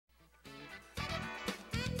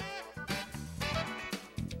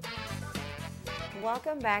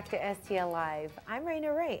Welcome back to STL Live. I'm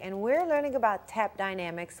Raynah Rey, and we're learning about tap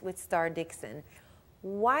dynamics with star Dixon.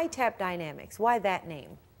 Why tap dynamics? Why that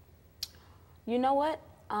name? You know what?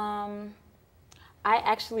 I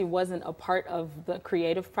actually wasn't a part of the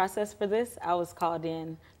creative process for this. I was called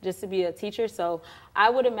in just to be a teacher, so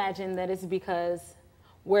I would imagine that it's because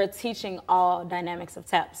we're teaching all dynamics of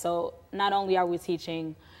tap. So not only are we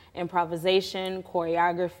teaching improvisation,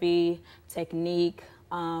 choreography, technique,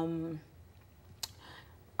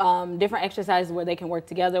 different exercises where they can work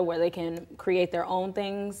together, where they can create their own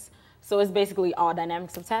things. So it's basically all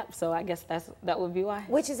dynamics of tap. So I guess that would be why.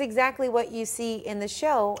 Which is exactly what you see in the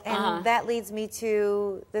show, and that leads me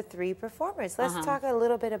to the three performers. Let's talk a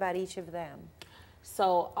little bit about each of them.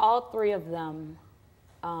 So all three of them,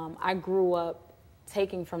 I grew up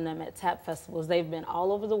taking from them at tap festivals. They've been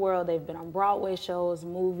all over the world. They've been on Broadway shows,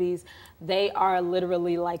 movies. They are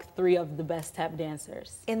literally like three of the best tap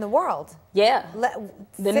dancers In the world? Yeah.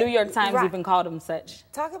 The New York Times even called them such.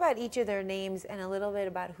 Talk about each of their names and a little bit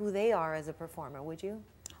about who they are as a performer, would you?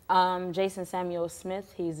 Jason Samuel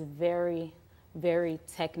Smith, he's very, very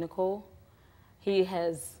technical. He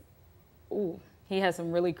has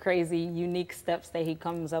some really crazy, unique steps that he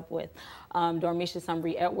comes up with. Dormisha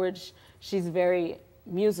Sumbry Edwards, she's very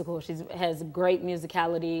musical. She has great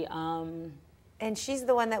musicality. And she's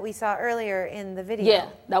the one that we saw earlier in the video. Yeah,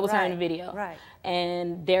 that was her in the video. Right.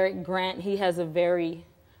 And Derek Grant, I think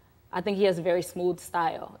he has a very smooth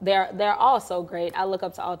style. They're all so great. I look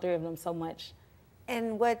up to all three of them so much.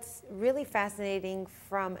 And what's really fascinating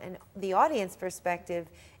from the audience perspective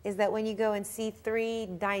is that when you go and see three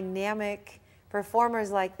dynamic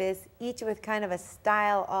performers like this, each with kind of a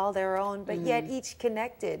style all their own, but yet each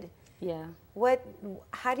connected. Yeah.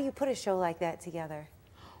 How do you put a show like that together?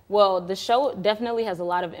 Well, the show definitely has a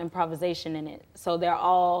lot of improvisation in it. So they're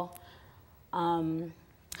all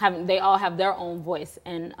they all have their own voice,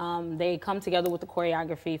 and they come together with the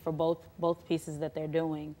choreography for both pieces that they're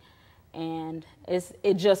doing. And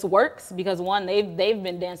it just works because one, they've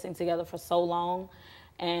been dancing together for so long,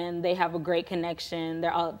 and they have a great connection.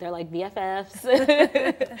 They're like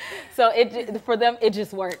BFFs. So for them it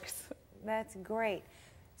just works. That's great.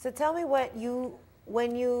 So tell me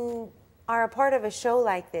when you are a part of a show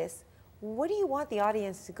like this, what do you want the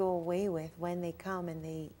audience to go away with when they come and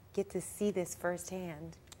they get to see this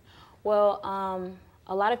firsthand? Well,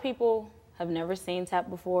 a lot of people have never seen tap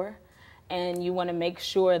before, and you want to make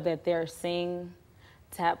sure that they're seeing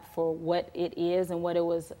tap for what it is and what it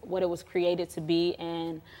was created to be,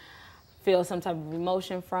 and feel some type of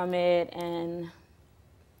emotion from it, and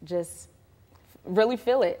just really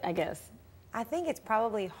feel it, I guess. I think it's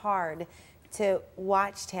probably hard to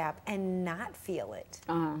watch tap and not feel it.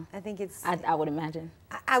 I think it's... I would imagine.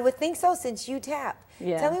 I would think so, since you tap.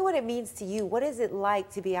 Yeah. Tell me what it means to you. What is it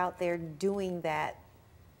like to be out there doing that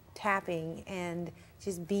tapping and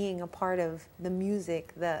just being a part of the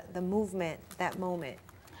music, the movement, that moment?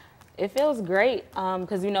 It feels great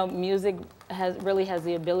because, you know, music really has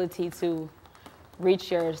the ability to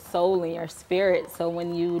reach your soul and your spirit. So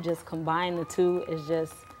when you just combine the two,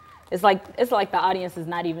 it's like the audience is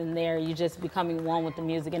not even there. You're just becoming one with the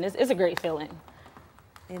music, and it's a great feeling.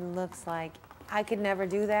 It looks like I could never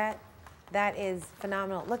do that. That is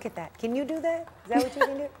phenomenal. Look at that. Can you do that? Is that what you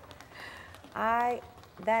can do? Oh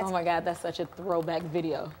my God, that's such a throwback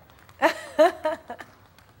video.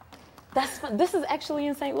 That's fun. This is actually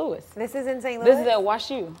in St. Louis. This is in St. Louis? This is at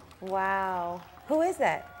WashU. Wow. Who is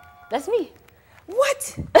that? That's me.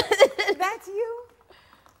 What? That's you?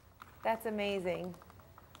 That's amazing.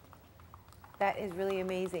 That is really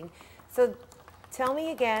amazing. So tell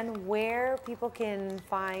me again where people can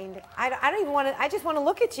find, I don't even want to, I just want to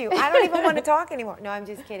look at you. I don't even want to talk anymore. No, I'm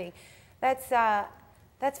just kidding. That's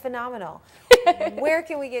phenomenal. Where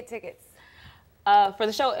can we get tickets? For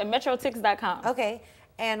the show at metrotix.com. Okay.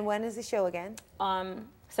 And when is the show again?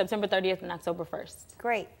 September 30th and October 1st.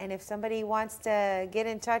 Great. And if somebody wants to get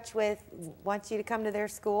in touch wants you to come to their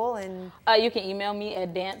school and... you can email me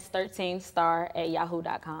at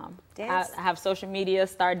dance13star@yahoo.com. I have social media,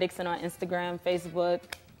 Star Dixon on Instagram, Facebook,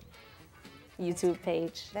 YouTube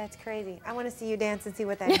page. That's crazy. I want to see you dance and see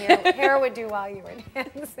what that hair would do while you were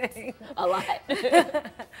dancing. A lot.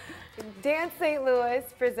 Dance St. Louis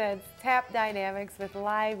presents Tap Dynamics with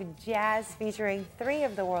live jazz featuring three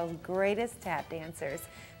of the world's greatest tap dancers.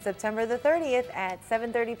 September the 30th at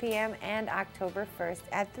 7:30 p.m. and October 1st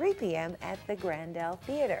at 3 p.m. at the Grandel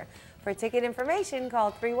Theater. For ticket information,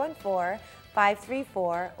 call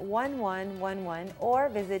 314-534-1111 or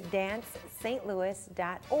visit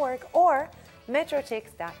dancestlouis.org or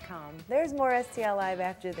metrotix.com. There's more STL Live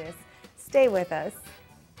after this. Stay with us.